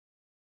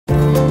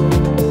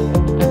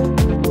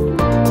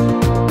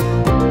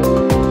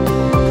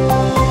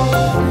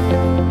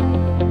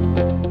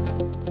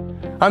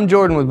I'm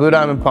Jordan with Blue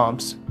Diamond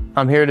Pumps.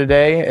 I'm here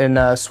today in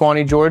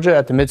Suwanee, Georgia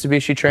at the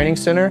Mitsubishi Training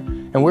Center,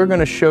 and we're going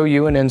to show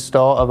you an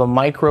install of a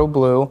micro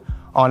blue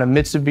on a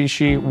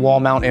Mitsubishi wall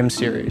mount M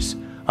series.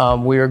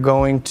 We are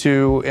going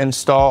to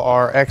install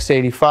our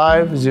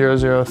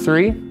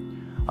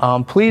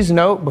X85-003. Please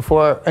note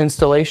before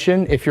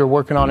installation, if you're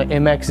working on an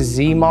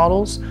MXZ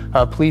models,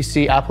 please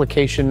see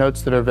application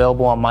notes that are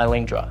available on my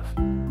link drive.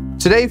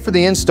 Today for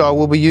the install,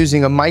 we'll be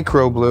using a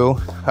micro blue,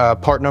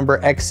 part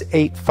number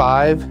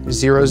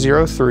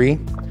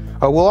X85003.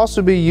 We'll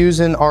also be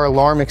using our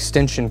alarm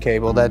extension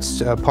cable.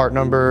 That's part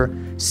number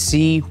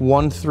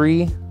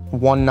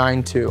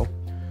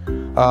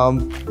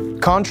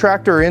C13192.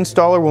 Contractor or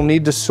installer will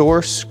need to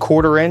source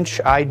 1/4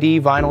 inch ID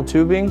vinyl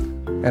tubing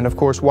and of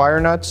course wire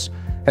nuts.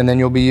 And then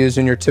you'll be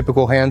using your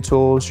typical hand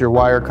tools, your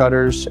wire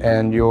cutters,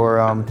 and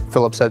your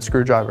Phillips head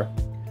screwdriver.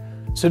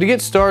 So to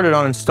get started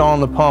on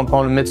installing the pump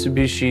on a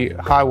Mitsubishi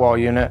high wall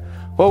unit,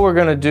 what we're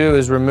gonna do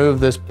is remove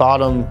this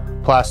bottom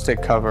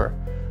plastic cover.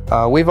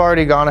 We've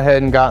already gone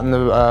ahead and gotten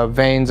the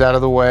vanes out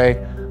of the way.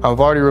 I've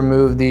already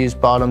removed these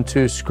bottom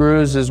 2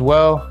 screws as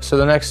well. So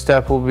the next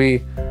step will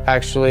be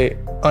actually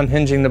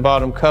unhinging the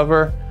bottom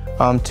cover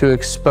to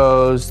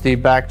expose the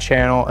back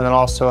channel and then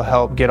also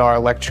help get our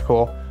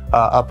electrical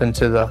up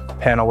into the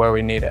panel where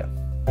we need it.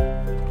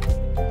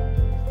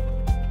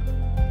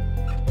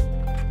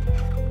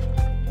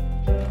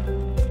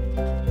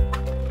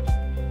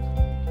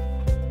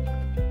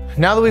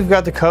 Now that we've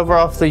got the cover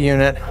off the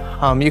unit,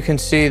 you can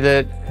see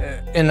that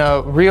in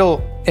a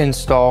real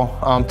install,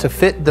 to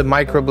fit the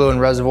micro blue and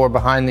reservoir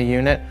behind the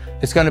unit,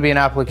 it's going to be an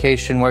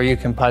application where you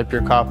can pipe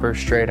your copper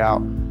straight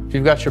out. If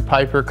you've got your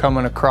piper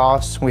coming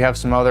across, we have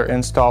some other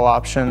install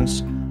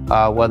options,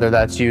 whether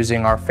that's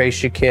using our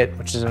fascia kit,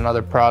 which is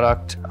another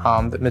product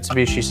that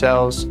Mitsubishi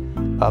sells.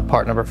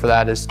 Part number for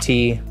that is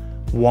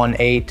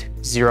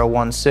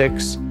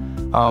T18016.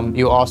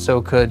 You also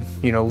could,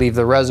 leave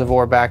the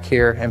reservoir back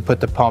here and put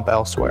the pump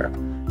elsewhere.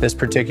 This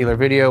particular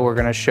video, we're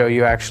going to show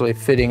you actually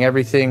fitting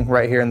everything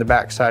right here in the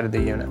back side of the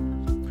unit.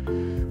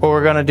 What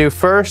we're going to do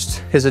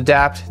first is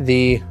adapt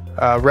the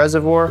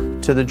reservoir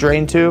to the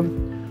drain tube.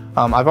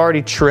 I've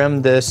already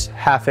trimmed this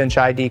 1/2 inch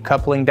ID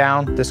coupling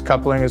down. This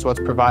coupling is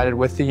what's provided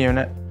with the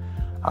unit.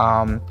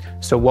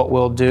 So what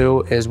we'll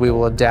do is we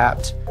will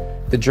adapt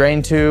the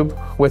drain tube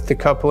with the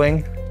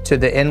coupling to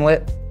the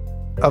inlet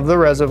of the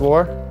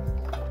reservoir.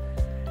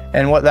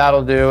 And what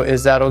that'll do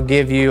is that'll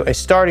give you a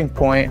starting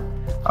point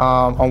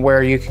on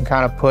where you can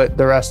kind of put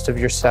the rest of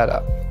your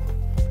setup.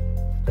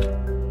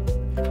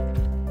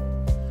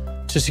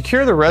 To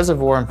secure the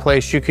reservoir in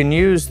place, you can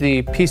use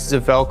the pieces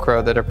of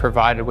Velcro that are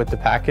provided with the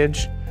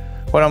package.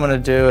 What I'm going to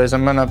do is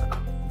I'm going to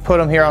put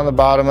them here on the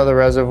bottom of the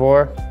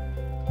reservoir,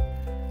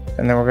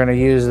 and then we're going to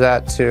use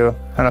that to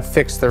kind of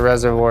fix the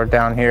reservoir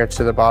down here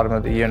to the bottom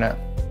of the unit.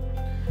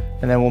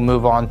 And then we'll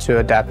move on to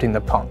adapting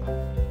the pump.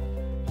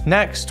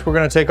 Next, we're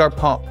going to take our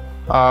pump.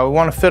 We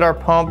want to fit our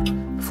pump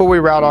before we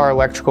route our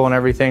electrical and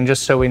everything,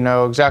 just so we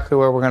know exactly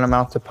where we're going to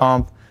mount the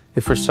pump.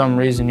 If for some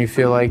reason you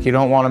feel like you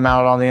don't want to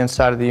mount it on the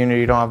inside of the unit,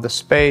 you don't have the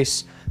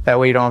space, that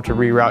way you don't have to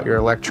reroute your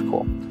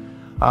electrical.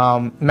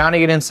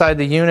 Mounting it inside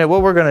the unit,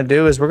 what we're going to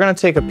do is we're going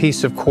to take a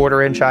piece of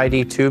 1/4 inch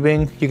ID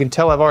tubing. You can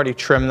tell I've already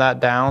trimmed that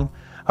down.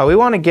 We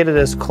want to get it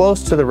as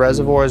close to the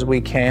reservoir as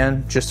we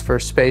can, just for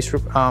space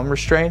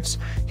restraints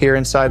here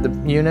inside the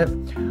unit.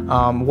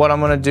 What I'm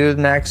going to do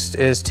next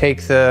is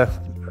take the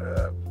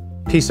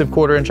piece of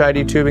 1/4 inch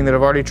ID tubing that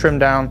I've already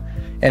trimmed down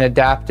and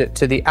adapt it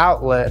to the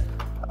outlet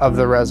of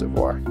the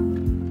reservoir.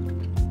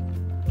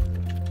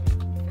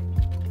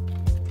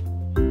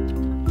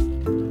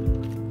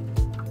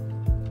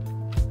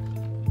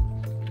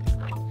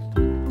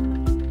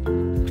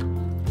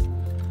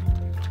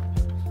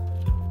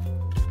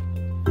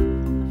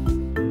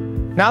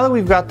 Now that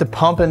we've got the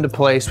pump into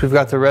place, we've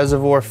got the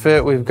reservoir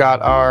fit, we've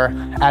got our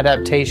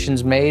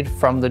adaptations made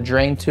from the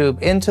drain tube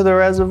into the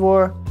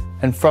reservoir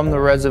and from the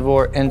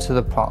reservoir into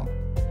the pump.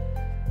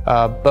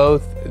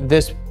 Both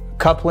this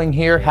coupling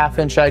here, 1/2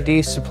 inch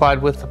ID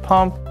supplied with the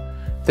pump,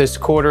 this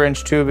 1/4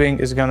 inch tubing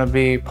is going to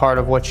be part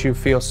of what you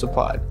feel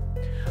supplied.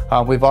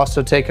 We've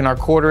also taken our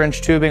 1/4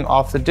 inch tubing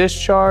off the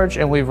discharge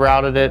and we've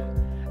routed it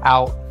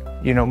out,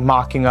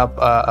 mocking up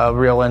a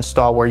real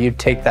install where you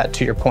take that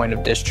to your point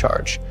of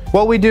discharge.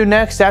 What we do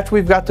next, after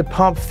we've got the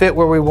pump fit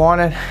where we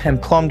want it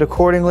and plumbed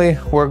accordingly,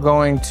 we're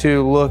going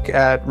to look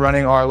at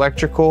running our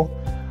electrical.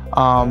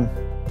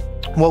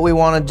 What we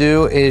want to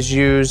do is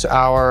use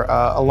our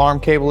alarm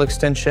cable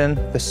extension,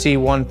 the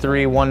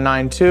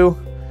C13192.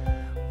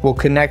 We'll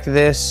connect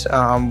this.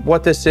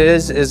 What this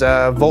is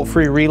a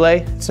volt-free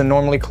relay. It's a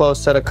normally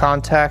closed set of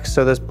contacts,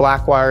 so this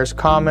black wire is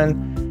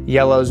common,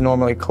 yellow is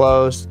normally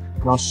closed.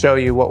 And I'll show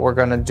you what we're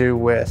going to do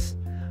with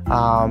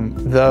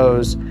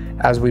those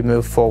as we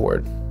move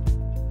forward.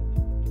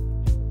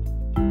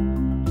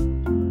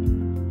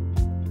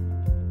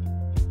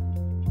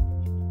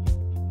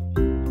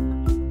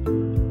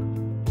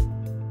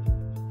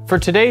 For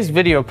today's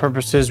video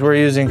purposes, we're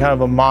using kind of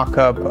a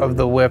mock-up of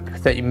the whip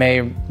that may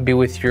be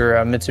with your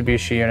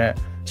Mitsubishi unit.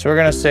 So we're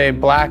gonna say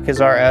black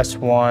is our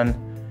S1,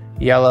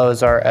 yellow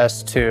is our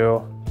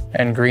S2,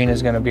 and green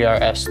is going to be our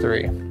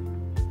S3.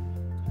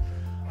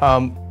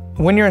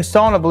 When you're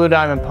installing a Blue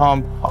Diamond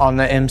pump on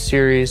the M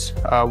series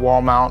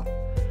wall mount,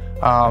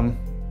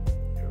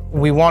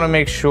 we want to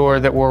make sure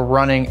that we're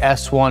running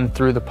S1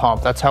 through the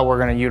pump. That's how we're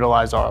going to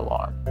utilize our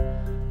alarm.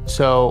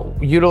 So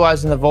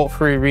utilizing the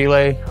volt-free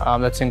relay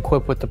that's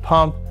equipped with the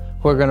pump,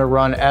 we're going to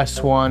run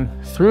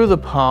S1 through the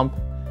pump,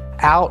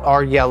 out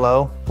our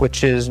yellow,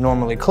 which is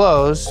normally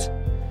closed.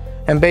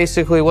 And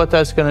basically what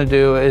that's going to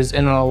do is,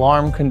 in an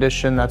alarm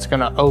condition, that's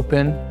going to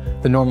open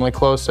the normally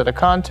closed set of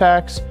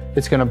contacts.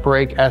 It's going to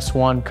break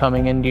S1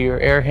 coming into your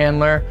air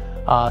handler,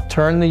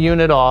 turn the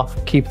unit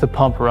off, keep the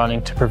pump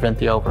running to prevent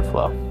the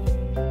overflow.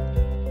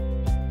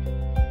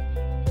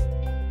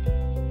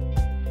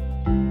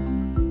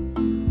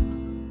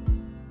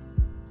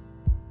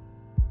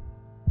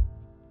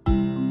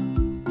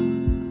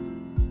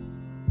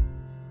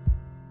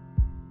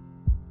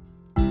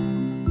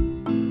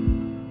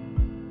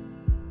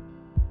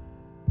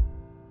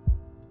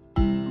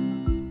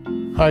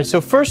 All right,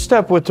 so first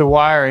step with the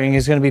wiring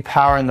is going to be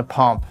powering the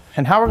pump.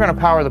 And how we're going to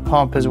power the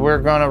pump is we're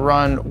going to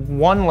run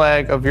one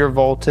leg of your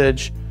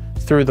voltage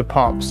through the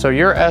pump. So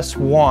your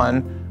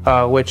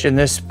S1, which in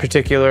this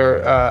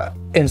particular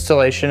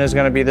installation is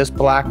going to be this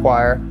black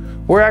wire,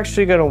 we're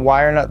actually going to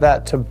wire nut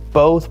that to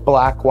both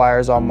black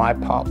wires on my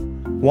pump.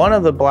 One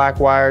of the black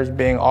wires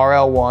being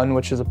RL1,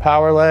 which is a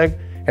power leg,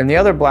 and the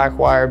other black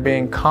wire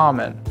being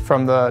common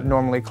from the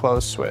normally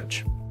closed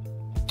switch.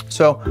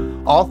 So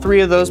all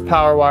three of those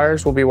power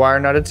wires will be wire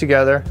nutted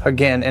together,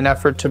 again, in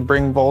effort to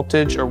bring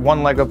voltage, or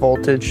one leg of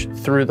voltage,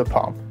 through the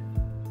pump.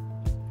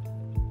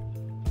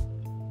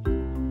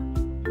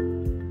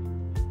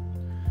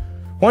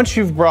 Once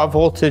you've brought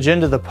voltage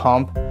into the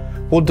pump,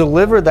 we'll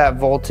deliver that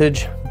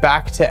voltage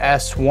back to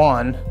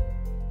S1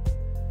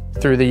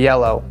 through the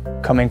yellow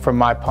coming from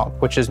my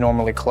pump, which is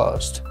normally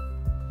closed.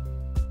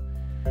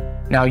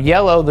 Now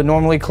yellow, the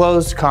normally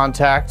closed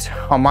contact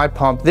on my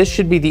pump, this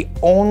should be the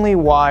only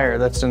wire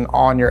that's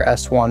on your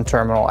S1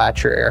 terminal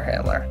at your air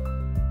handler.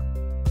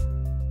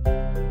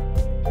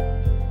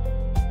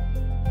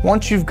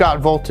 Once you've got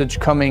voltage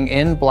coming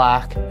in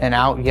black and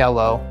out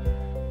yellow,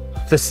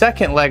 the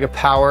second leg of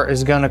power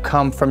is going to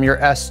come from your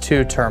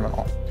S2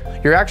 terminal.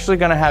 You're actually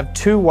going to have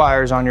two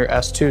wires on your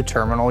S2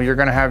 terminal. You're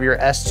going to have your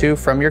S2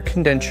 from your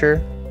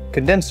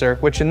condenser,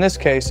 which in this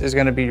case is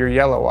going to be your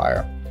yellow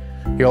wire.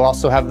 You'll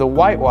also have the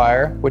white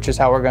wire, which is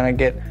how we're going to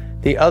get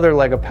the other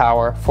leg of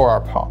power for our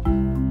pump.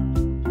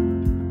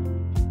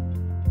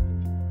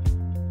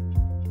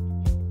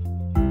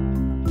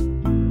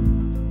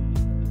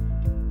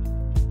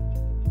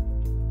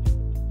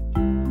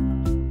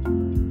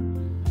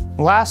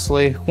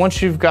 Lastly,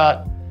 once you've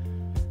got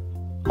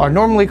our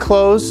normally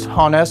closed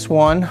on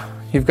S1,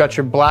 you've got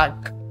your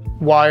black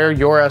wire,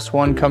 your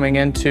S1, coming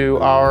into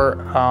our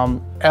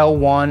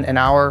L1 and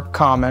our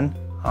common.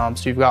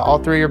 So you've got all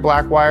three of your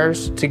black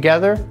wires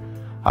together.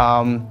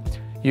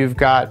 You've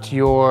got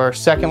your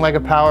second leg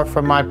of power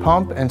from my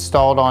pump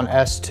installed on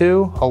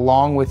S2,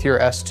 along with your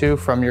S2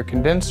 from your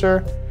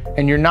condenser.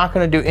 And you're not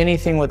going to do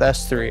anything with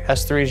S3.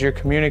 S3 is your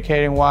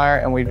communicating wire,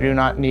 and we do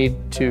not need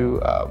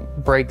to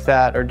break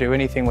that or do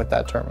anything with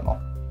that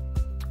terminal.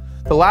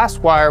 The last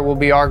wire will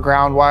be our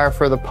ground wire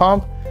for the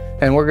pump,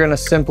 and we're going to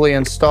simply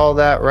install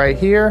that right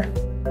here.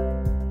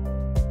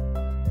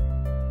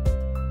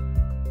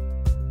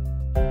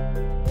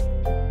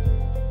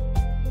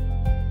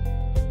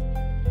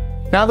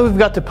 Now that we've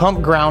got the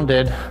pump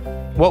grounded,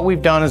 what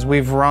we've done is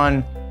we've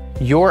run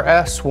your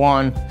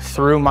S1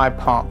 through my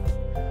pump.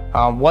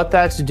 What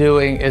that's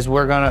doing is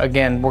we're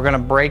gonna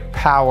break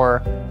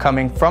power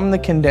coming from the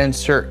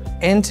condenser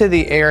into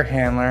the air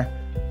handler,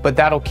 but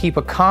that'll keep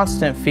a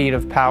constant feed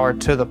of power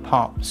to the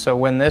pump. So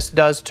when this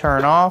does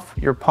turn off,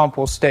 your pump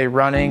will stay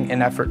running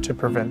in effort to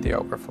prevent the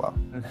overflow.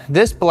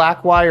 This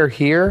black wire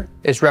here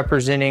is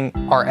representing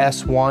our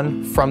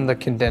S1 from the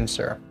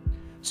condenser.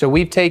 So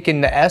we've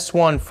taken the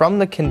S1 from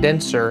the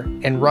condenser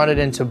and run it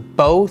into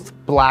both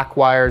black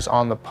wires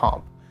on the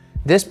pump.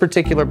 This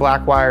particular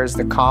black wire is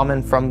the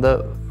common from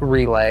the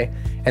relay,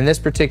 and this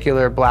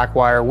particular black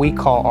wire we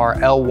call our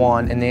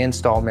L1 in the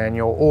install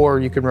manual,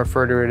 or you can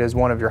refer to it as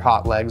one of your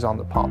hot legs on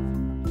the pump.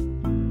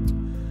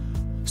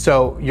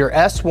 So your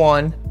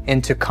S1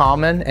 into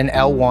common and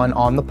L1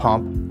 on the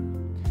pump.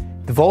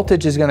 The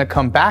voltage is going to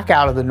come back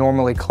out of the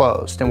normally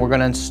closed, and we're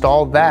going to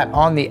install that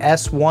on the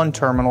S1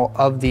 terminal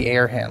of the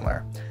air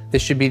handler.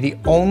 This should be the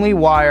only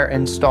wire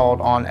installed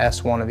on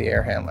S1 of the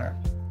air handler.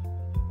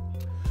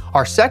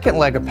 Our second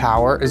leg of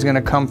power is going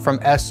to come from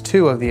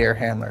S2 of the air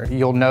handler.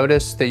 You'll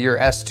notice that your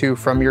S2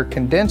 from your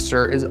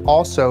condenser is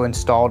also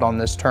installed on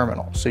this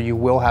terminal, so you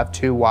will have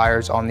two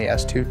wires on the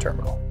S2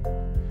 terminal.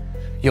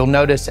 You'll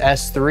notice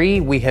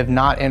S3, we have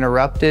not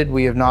interrupted,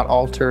 we have not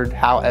altered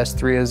how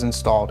S3 is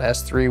installed.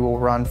 S3 will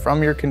run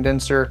from your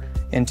condenser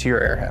into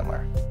your air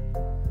handler.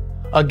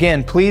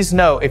 Again, please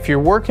note, if you're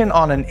working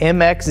on an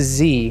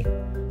MXZ,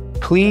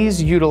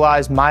 please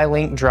utilize my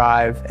link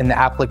drive in the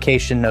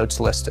application notes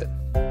listed.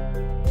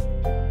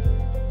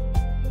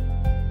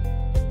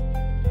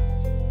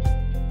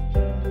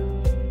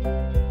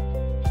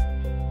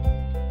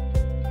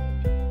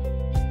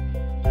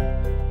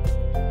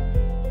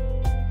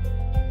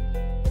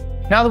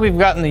 Now that we've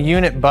gotten the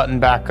unit button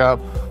back up,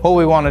 what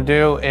we want to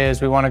do is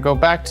we want to go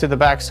back to the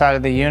back side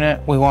of the unit.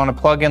 We want to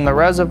plug in the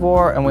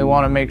reservoir, and we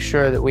want to make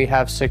sure that we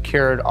have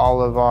secured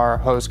all of our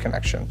hose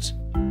connections.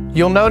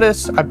 You'll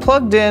notice I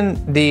plugged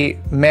in the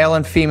male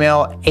and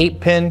female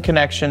 8-pin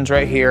connections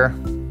right here.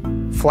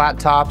 Flat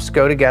tops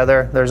go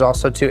together. There's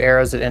also 2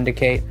 arrows that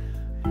indicate.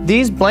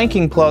 These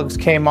blanking plugs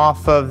came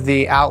off of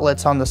the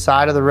outlets on the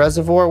side of the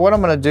reservoir. What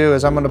I'm going to do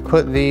is I'm going to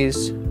put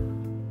these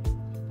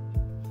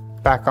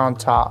back on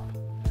top.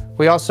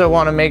 We also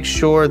want to make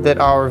sure that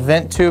our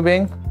vent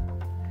tubing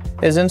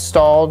is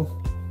installed,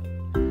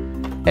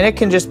 and it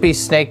can just be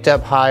snaked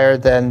up higher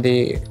than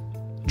the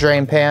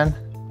drain pan.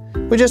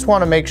 We just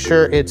want to make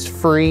sure it's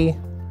free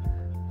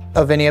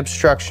of any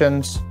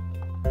obstructions,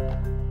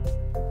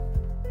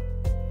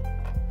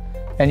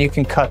 and you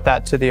can cut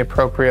that to the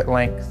appropriate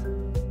length.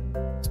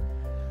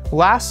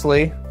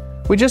 Lastly,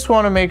 we just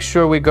want to make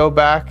sure we go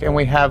back and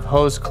we have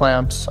hose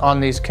clamps on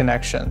these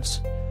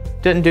connections.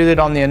 Didn't do that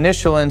on the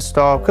initial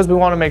install because we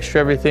want to make sure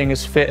everything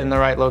is fit in the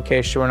right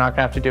location. We're not going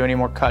to have to do any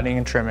more cutting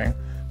and trimming.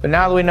 But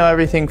now that we know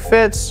everything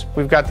fits,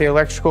 we've got the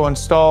electrical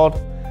installed,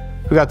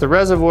 we've got the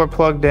reservoir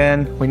plugged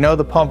in, we know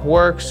the pump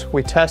works,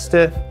 we test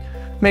it,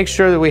 make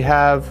sure that we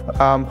have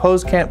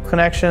hose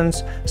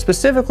connections,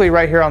 specifically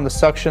right here on the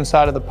suction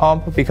side of the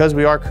pump. Because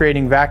we are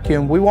creating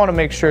vacuum, we want to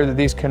make sure that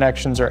these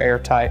connections are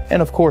airtight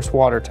and of course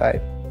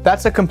watertight.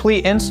 That's a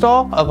complete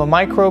install of a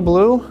Micro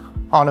Blue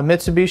on a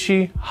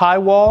Mitsubishi High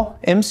Wall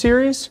M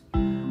Series.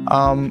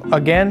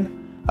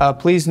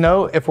 Please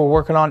note, if we're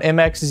working on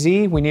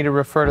MXZ, we need to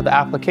refer to the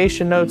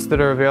application notes that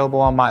are available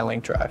on my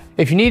link drive.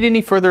 If you need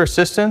any further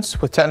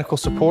assistance with technical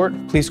support,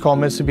 please call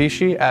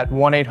Mitsubishi at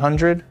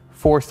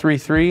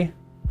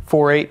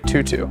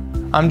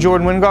 1-800-433-4822. I'm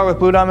Jordan Wingard with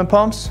Blue Diamond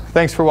Pumps.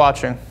 Thanks for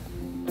watching.